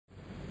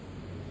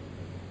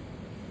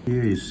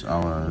Here is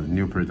our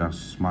new product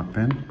smart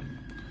pen,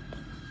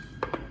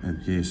 and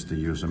here is the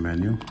user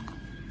manual.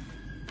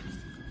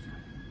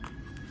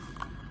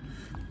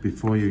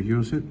 Before you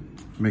use it,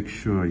 make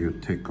sure you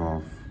take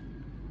off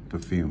the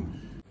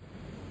film.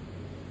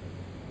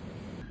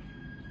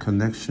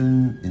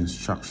 Connection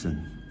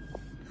instruction.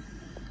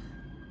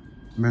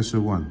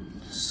 Method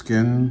 1.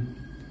 Scan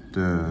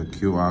the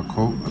QR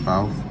code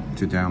above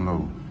to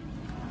download,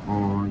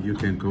 or you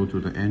can go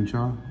to the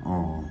Android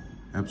or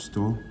App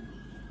Store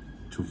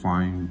to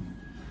find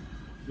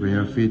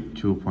Fit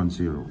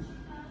 2.0.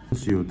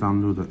 Once you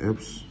download the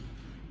apps,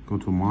 go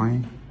to My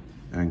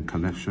and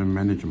Connection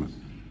Management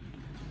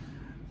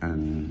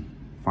and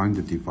find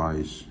the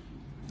device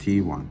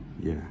T1.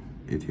 Yeah,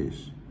 it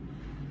is.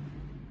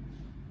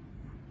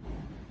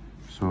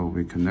 So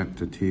we connect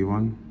the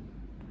T1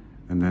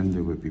 and then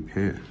they will be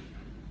paired.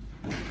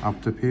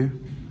 After pair,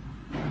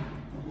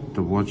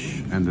 the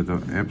watch and the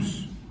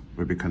apps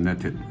will be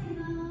connected.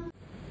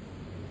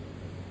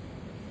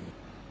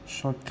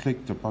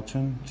 Short-click the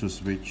button to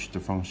switch the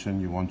function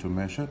you want to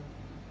measure.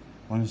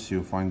 Once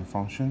you find the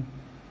function,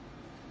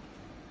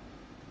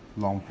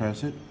 long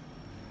press it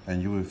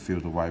and you will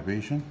feel the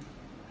vibration.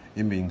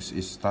 It means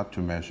it starts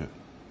to measure.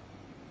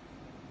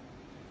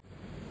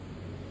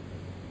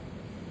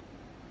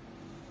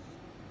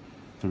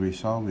 The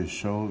result will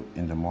show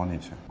in the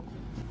monitor.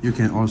 You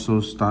can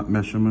also start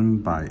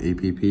measurement by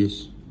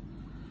apps.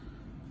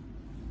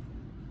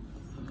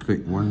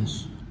 Click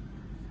once,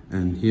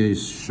 and here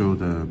is show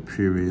the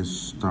previous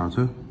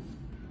starter,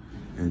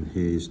 and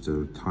here is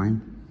the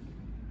time.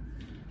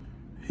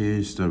 Here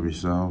is the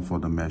result for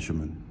the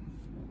measurement.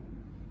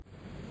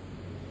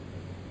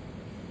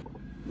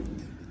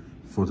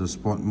 For the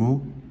sport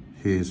mode,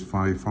 here is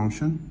 5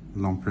 functions.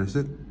 Long press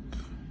it,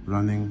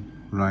 running,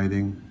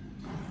 riding,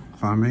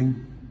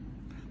 climbing,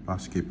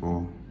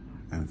 basketball,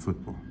 and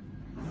football.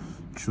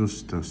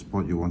 Choose the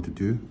sport you want to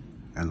do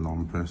and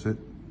long press it.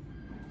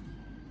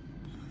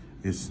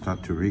 It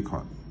starts to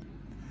record.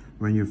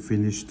 When you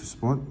finish the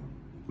sport,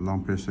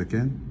 long press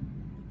again.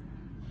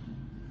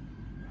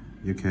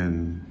 You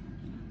can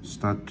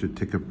start to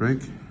take a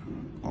break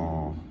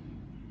or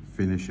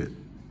finish it.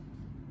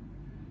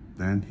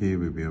 Then here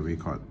will be a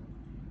record.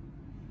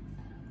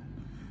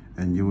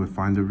 And you will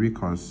find the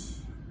records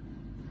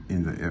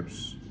in the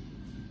apps.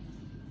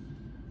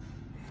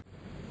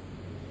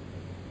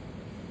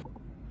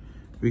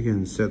 We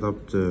can set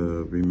up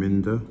the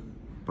reminder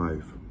by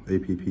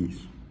apps.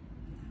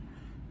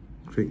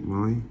 Click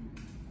My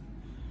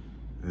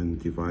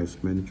and Device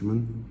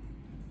Management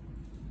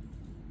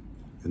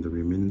and the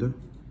reminder,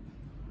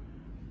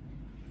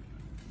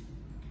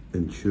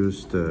 and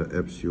choose the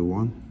apps you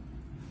want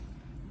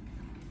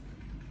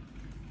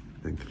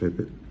and clip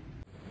it.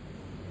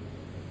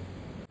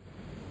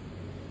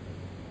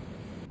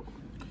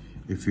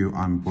 If you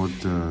unboard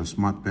the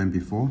smart pen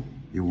before,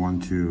 you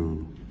want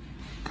to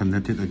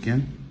connect it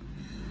again,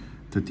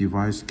 the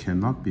device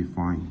cannot be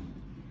found.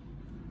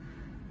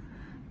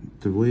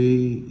 The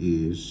way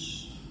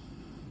is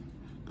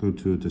go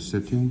to the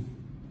setting,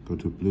 go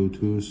to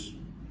Bluetooth,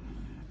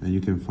 and you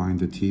can find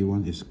the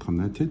T1 is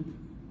connected.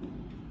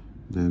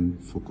 Then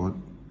forgot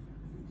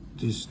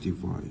this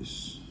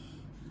device,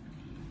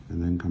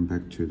 and then come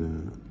back to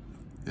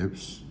the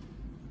apps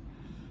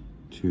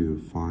to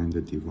find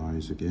the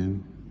device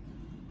again.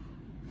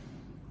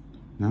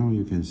 Now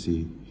you can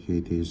see here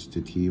it is,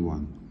 the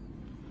T1.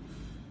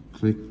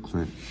 Click,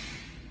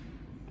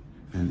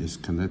 and it's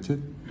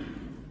connected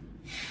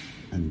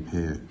and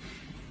paired.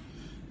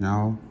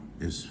 Now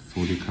it's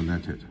fully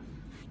connected.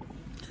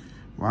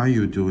 While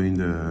you're doing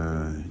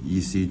the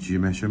ECG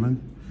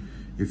measurement,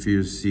 if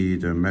you see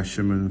the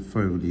measurement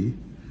fully,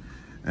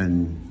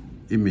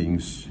 and it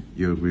means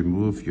you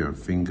remove your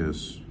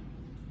fingers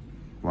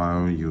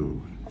while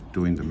you're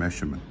doing the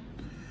measurement.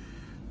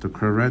 The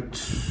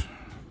correct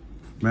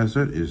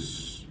method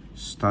is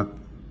start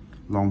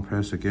long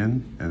press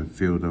again and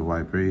feel the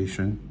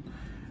vibration,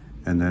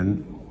 and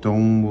then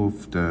don't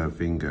move the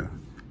finger.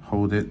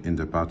 Hold it in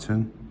the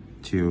button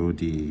till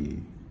the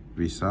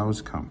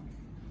results come.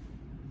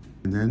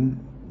 And then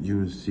you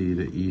will see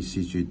the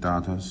ECG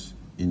data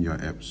in your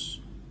apps.